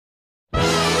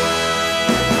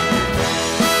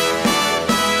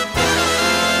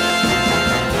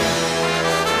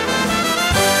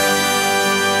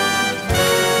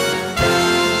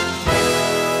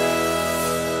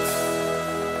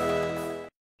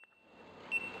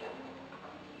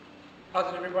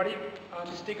How's it, everybody?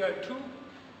 I'm Stig Toole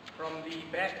from the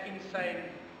Batt Insane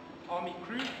Army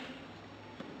crew.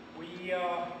 We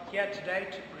are here today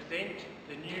to present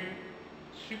the new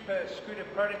super scooter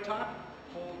prototype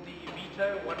called the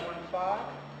Vito 115.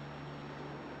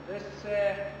 This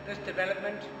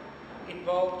development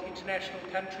involved international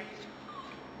countries.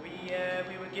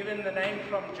 We were given the name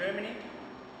from Germany.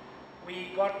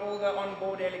 We got all the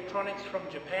onboard electronics from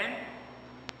Japan.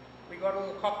 We got all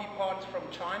the copy parts from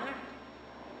China.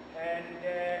 And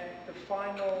the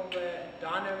final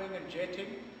dynoing and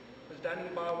jetting was done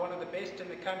by one of the best in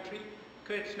the country,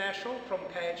 Kurt Snashel from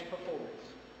KH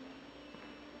Performance.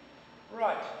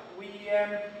 Right,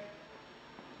 we're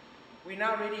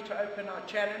now ready to open our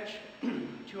challenge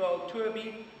to our Toole,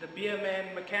 the beer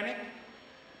man mechanic,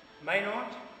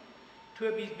 Maynard.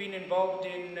 Tool's been involved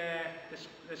in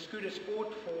the scooter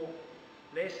sport for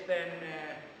less than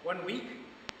 1 week,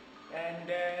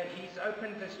 and he's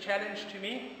opened this challenge to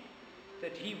me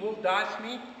that he will dice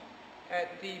me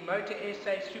at the Motor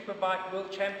SA Superbike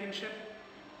World Championship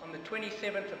on the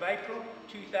 27th of April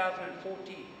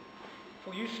 2014.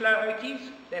 For you slow okies,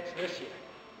 that's this year,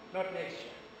 not next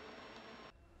year.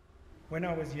 When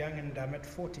I was young and dumb at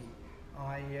 40,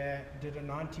 I did a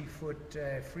 90-foot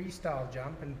freestyle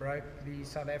jump and broke the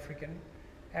South African,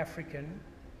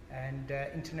 and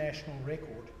international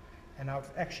record. And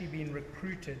I've actually been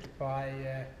recruited by,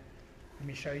 let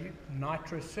me show you,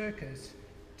 Nitro Circus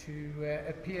to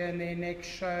appear in their next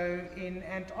show in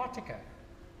Antarctica.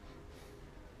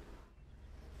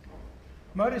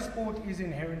 Motorsport is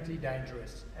inherently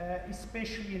dangerous,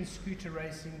 especially in scooter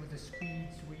racing with the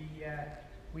speeds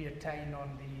we attain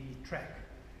on the track.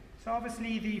 So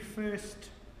obviously the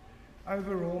first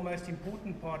overall most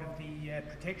important part of the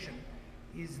protection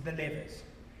is the leathers.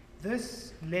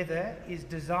 This leather is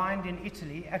designed in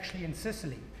Italy, actually in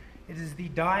Sicily. It is the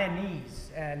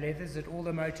Dianese leathers that all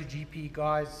the MotoGP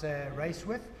guys race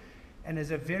with, and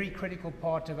is a very critical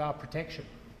part of our protection.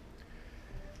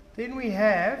 Then we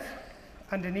have,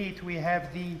 underneath we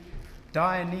have the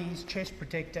Dianese chest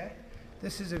protector.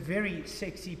 This is a very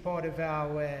sexy part of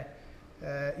our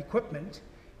equipment,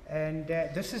 and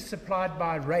this is supplied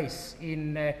by Race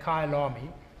in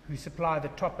Kyalami, who supply the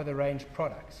top of the range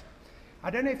products. I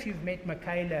don't know if you've met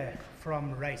Michaela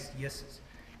from Race. Yes,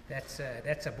 that's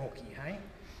a bookie, hey?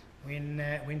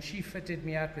 When she fitted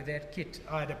me out with that kit,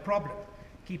 I had a problem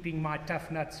keeping my tough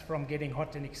nuts from getting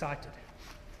hot and excited.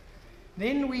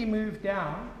 Then we move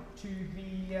down to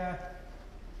the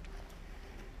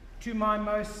to my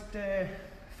most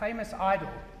famous idol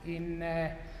in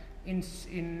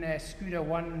Scooter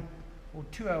 1 or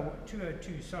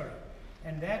 202, sorry,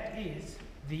 and that is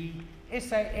the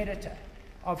essay editor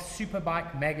of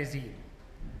Superbike magazine.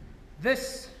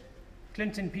 This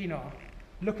Clinton Pinar,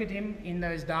 look at him in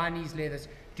those Dianese leathers.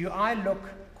 Do I look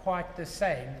quite the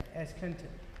same as Clinton?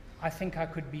 I think I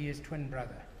could be his twin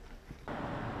brother.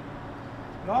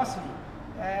 Lastly,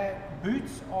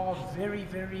 boots are very,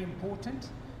 very important.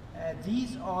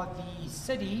 These are the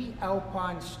City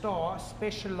Alpine Star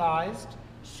specialized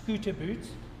scooter boots.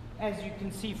 As you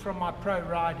can see from my pro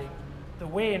riding, the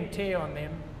wear and tear on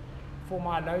them for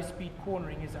my low speed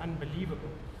cornering is unbelievable.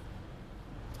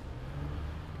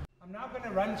 I'm now going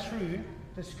to run through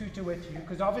the scooter with you,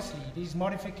 because obviously these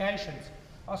modifications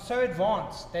are so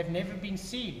advanced they've never been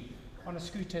seen on a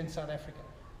scooter in South Africa.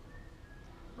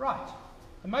 Right,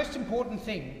 the most important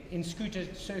thing in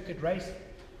scooter circuit racing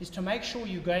is to make sure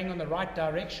you're going on the right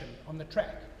direction on the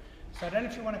track. So I don't know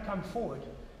if you want to come forward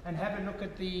and have a look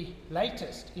at the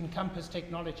latest in compass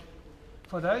technology.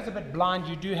 For those a bit blind,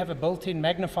 you do have a built-in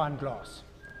magnifying glass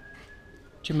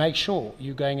to make sure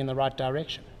you're going in the right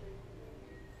direction.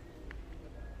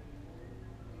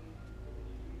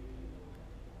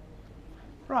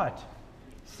 Right.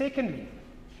 Secondly,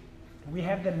 we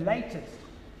have the latest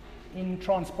in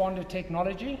transponder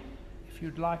technology. If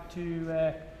you'd like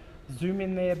to zoom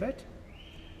in there a bit.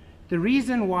 The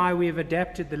reason why we've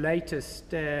adapted the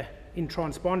latest in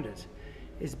transponders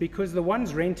is because the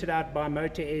ones rented out by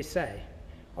Motor SA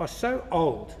are so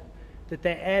old that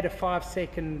they add a 5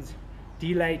 seconds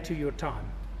delay to your time.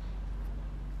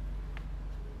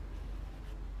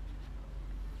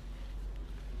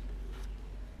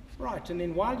 Right, and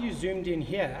then while you zoomed in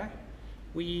here,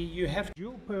 you have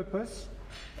dual purpose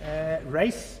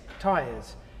race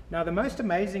tires. Now the most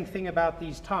amazing thing about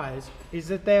these tires is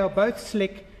that they are both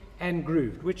slick and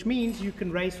grooved, which means you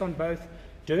can race on both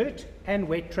dirt and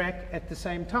wet track at the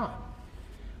same time.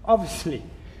 Obviously,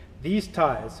 these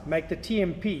tires make the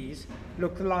TMPs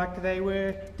look like they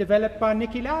were developed by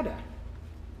Niki Lauda.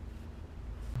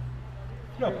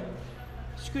 Look,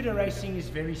 scooter racing is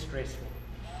very stressful,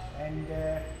 and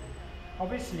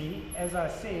Obviously, as I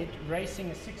said, racing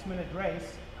a 6-minute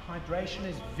race, hydration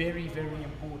is very, very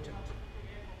important.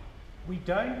 We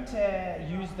don't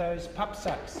use those pup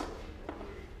sucks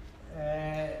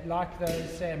like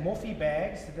those Morphe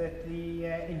bags that the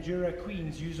Enduro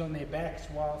queens use on their backs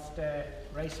whilst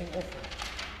racing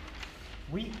off.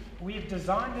 We've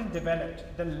designed and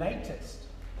developed the latest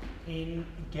in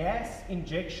gas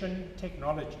injection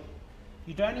technology.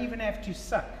 You don't even have to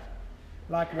suck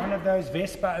like one of those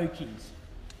Vespa Okies.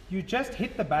 You just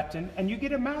hit the button and you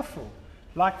get a mouthful,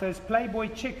 like those Playboy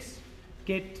chicks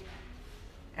get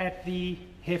at the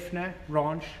Hefner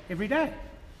Ranch every day.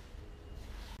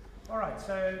 Alright,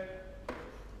 so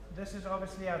this is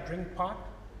obviously our drink pipe.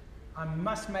 I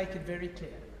must make it very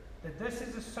clear that this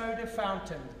is a soda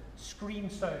fountain, Scream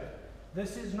soda.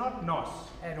 This is not NOS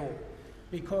at all,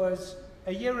 because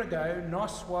a year ago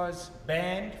NOS was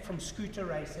banned from scooter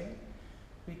racing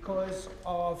because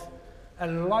of a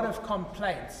lot of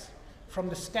complaints from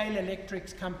the Scale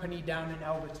Electrics company down in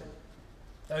Alberton.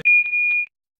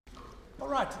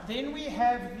 Alright, then we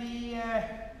have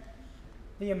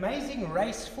the amazing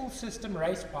race full system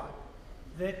race pipe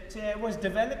that was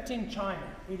developed in China.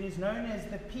 It is known as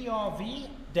the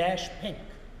PRV-Pink.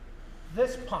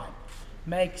 This pipe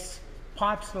makes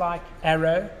pipes like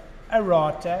Arrow,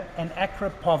 Arata and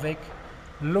Akrapovic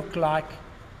look like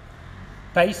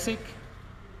basic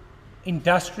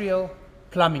industrial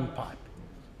plumbing pipe.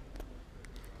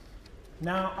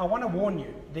 Now I want to warn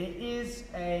you, there is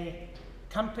a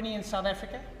company in South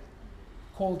Africa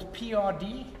called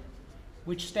PRD,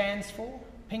 which stands for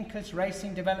Pinkus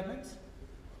Racing Developments,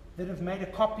 that have made a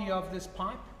copy of this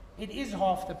pipe. It is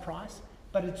half the price,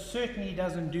 but it certainly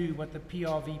doesn't do what the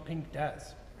PRV Pink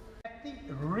does. At the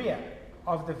rear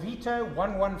of the Vito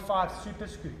 115 Super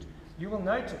Scoot, you will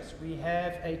notice we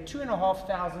have a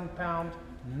 2,500 pound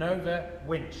Nova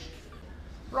winch.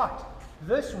 Right,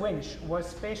 this winch was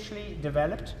specially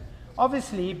developed,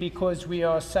 obviously because we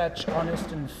are such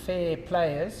honest and fair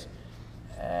players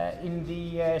in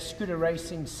the scooter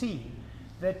racing scene,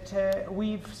 that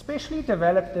we've specially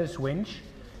developed this winch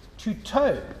to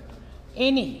tow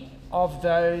any of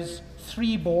those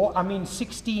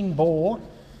 16 bore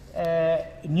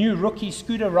new rookie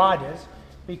scooter riders,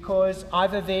 because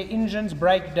either their engines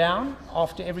break down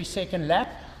after every second lap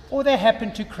or they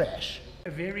happen to crash. A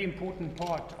very important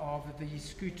part of the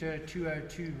Scooter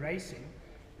 202 racing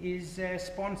is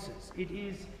sponsors. It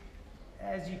is,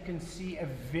 as you can see, a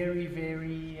very,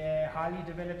 very highly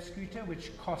developed scooter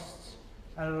which costs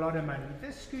a lot of money.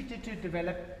 This scooter to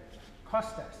develop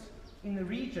cost us in the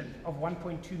region of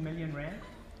 1.2 million rand.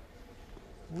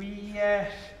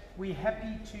 We're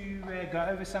happy to go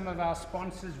over some of our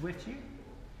sponsors with you.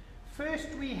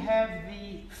 First, we have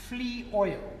the Flea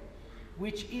Oil,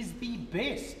 which is the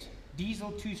best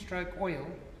diesel two-stroke oil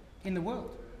in the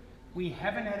world. We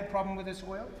haven't had a problem with this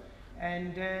oil,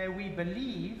 and we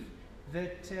believe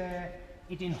that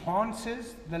it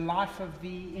enhances the life of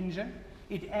the engine.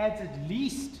 It adds at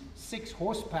least 6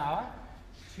 horsepower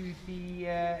to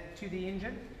the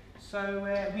engine. So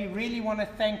we really want to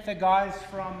thank the guys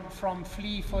from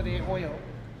Flea for their oil.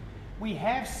 We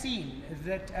have seen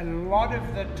that a lot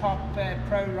of the top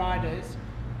pro riders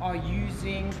are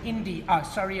using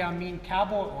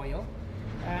cowboy oil,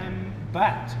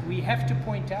 but we have to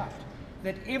point out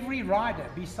that every rider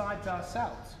besides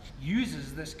ourselves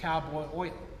uses this cowboy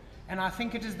oil, and I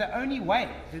think it is the only way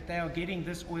that they are getting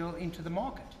this oil into the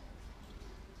market.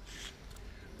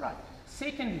 Right,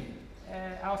 secondly,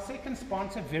 our second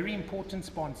sponsor, very important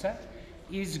sponsor,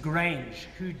 is Grange,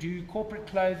 who do corporate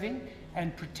clothing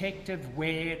and protective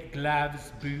wear,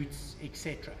 gloves, boots,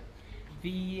 etc.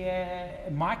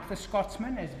 Mike the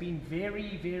Scotsman has been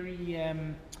very, very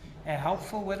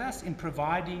helpful with us in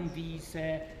providing these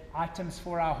items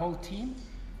for our whole team,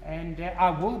 and I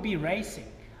will be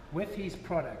racing with his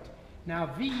product. Now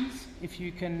these, if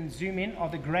you can zoom in, are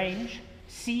the Grange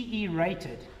CE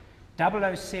rated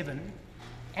 007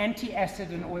 anti-acid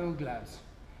and oil gloves.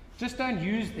 Just don't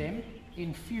use them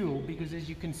in fuel, because as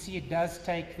you can see it does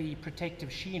take the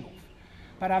protective sheen off.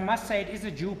 But I must say it is a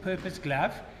dual purpose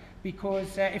glove,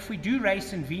 because if we do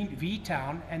race in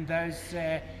V-Town and those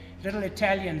little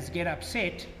Italians get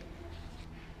upset,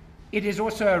 it is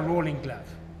also a rolling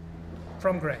glove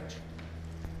from Grange.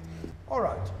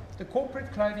 Alright, the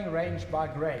corporate clothing range by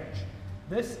Grange.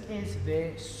 This is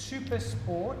their Super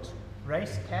Sport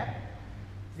race cap.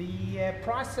 The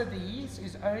price of these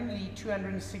is only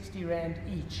 260 Rand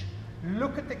each.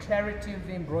 Look at the clarity of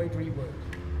the embroidery work.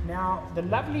 Now, the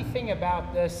lovely thing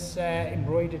about this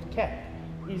embroidered cap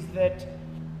is that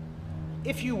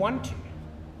if you want to,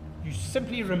 you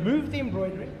simply remove the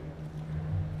embroidery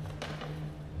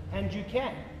and you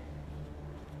can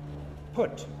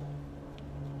put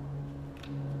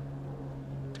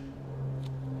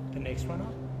the next one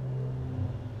up.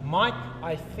 Mike,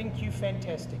 I think you're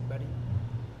fantastic, buddy.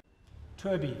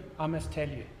 Toby, I must tell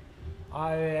you,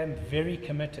 I am very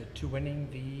committed to winning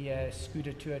the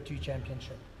Scooter 202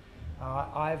 Championship.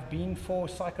 I've been for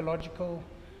psychological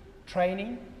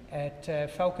training at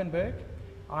Falkenberg.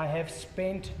 I have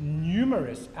spent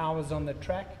numerous hours on the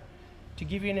track. To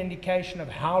give you an indication of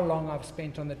how long I've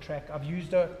spent on the track, I've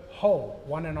used a whole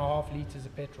 1.5 litres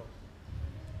of petrol.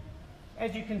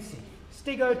 As you can see,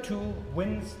 Stig Toole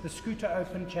wins the Scooter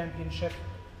Open Championship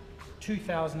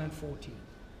 2014.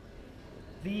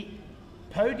 The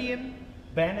podium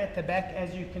banner at the back,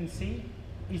 as you can see,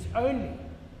 is only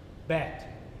Batt.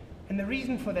 And the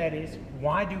reason for that is,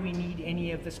 why do we need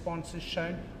any of the sponsors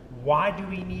shown? Why do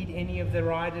we need any of the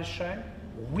riders shown?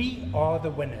 We are the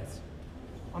winners.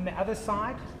 On the other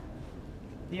side,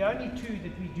 the only two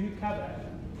that we do cover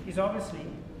is obviously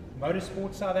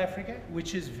Motorsport South Africa,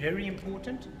 which is very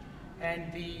important,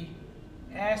 and the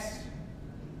AS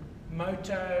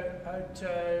Moto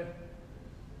Auto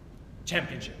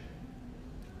Championship.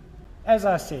 As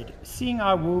I said, seeing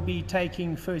I will be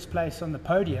taking first place on the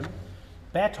podium,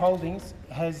 Batt Holdings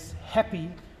has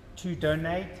happy to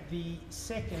donate the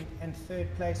second and third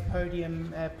place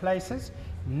podium places.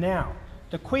 Now,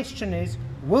 the question is,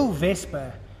 will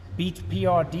Vespa beat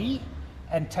PRD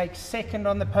and take second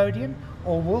on the podium,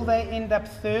 or will they end up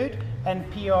third and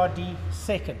PRD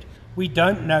second? We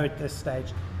don't know at this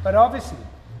stage, but obviously,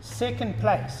 second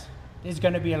place, there's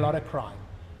going to be a lot of crying.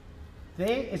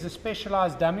 There is a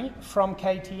specialized dummy from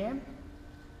KTM.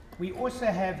 We also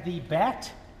have the Batt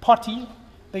Potty,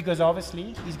 because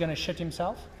obviously he's going to shit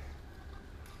himself.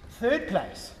 Third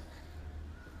place,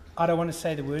 I don't want to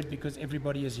say the word because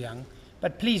everybody is young,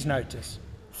 but please notice,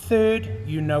 third,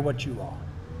 you know what you are.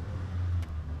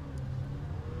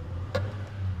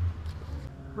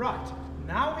 Right,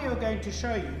 now we are going to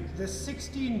show you the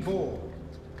 16 ball,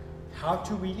 how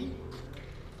to wheelie,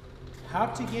 how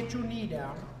to get your knee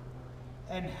down,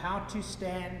 and how to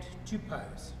stand to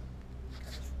pose.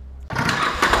 Right,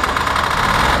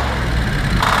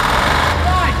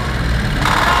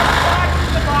 now back to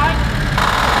the bike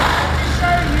to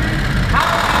show you how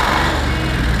to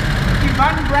do the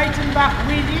Van Breitenbach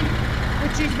wheelie,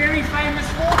 which he's very famous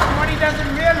for, and what he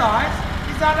doesn't realize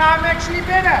is that I'm actually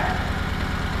better.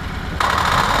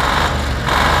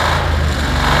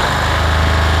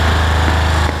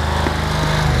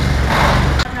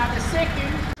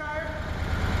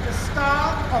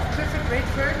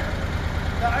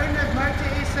 The owner of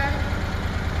Motor SA,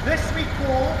 this we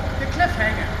call the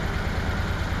cliffhanger.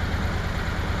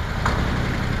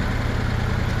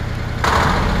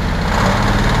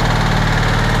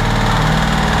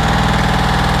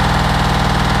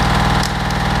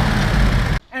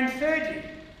 And thirdly,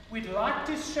 we'd like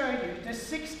to show you the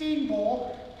 16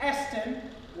 ball Aston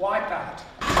Wipeout.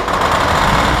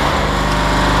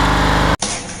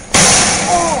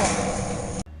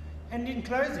 Oh! And in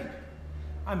closing,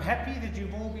 I'm happy that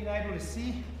you've all been able to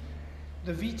see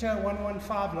the Vito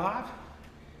 115 live.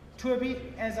 Toby,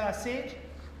 as I said,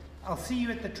 I'll see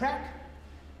you at the track.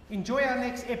 Enjoy our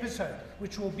next episode,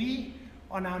 which will be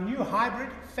on our new hybrid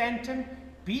Phantom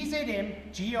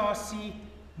BZM GRC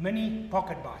mini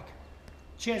pocket bike.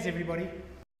 Cheers, everybody.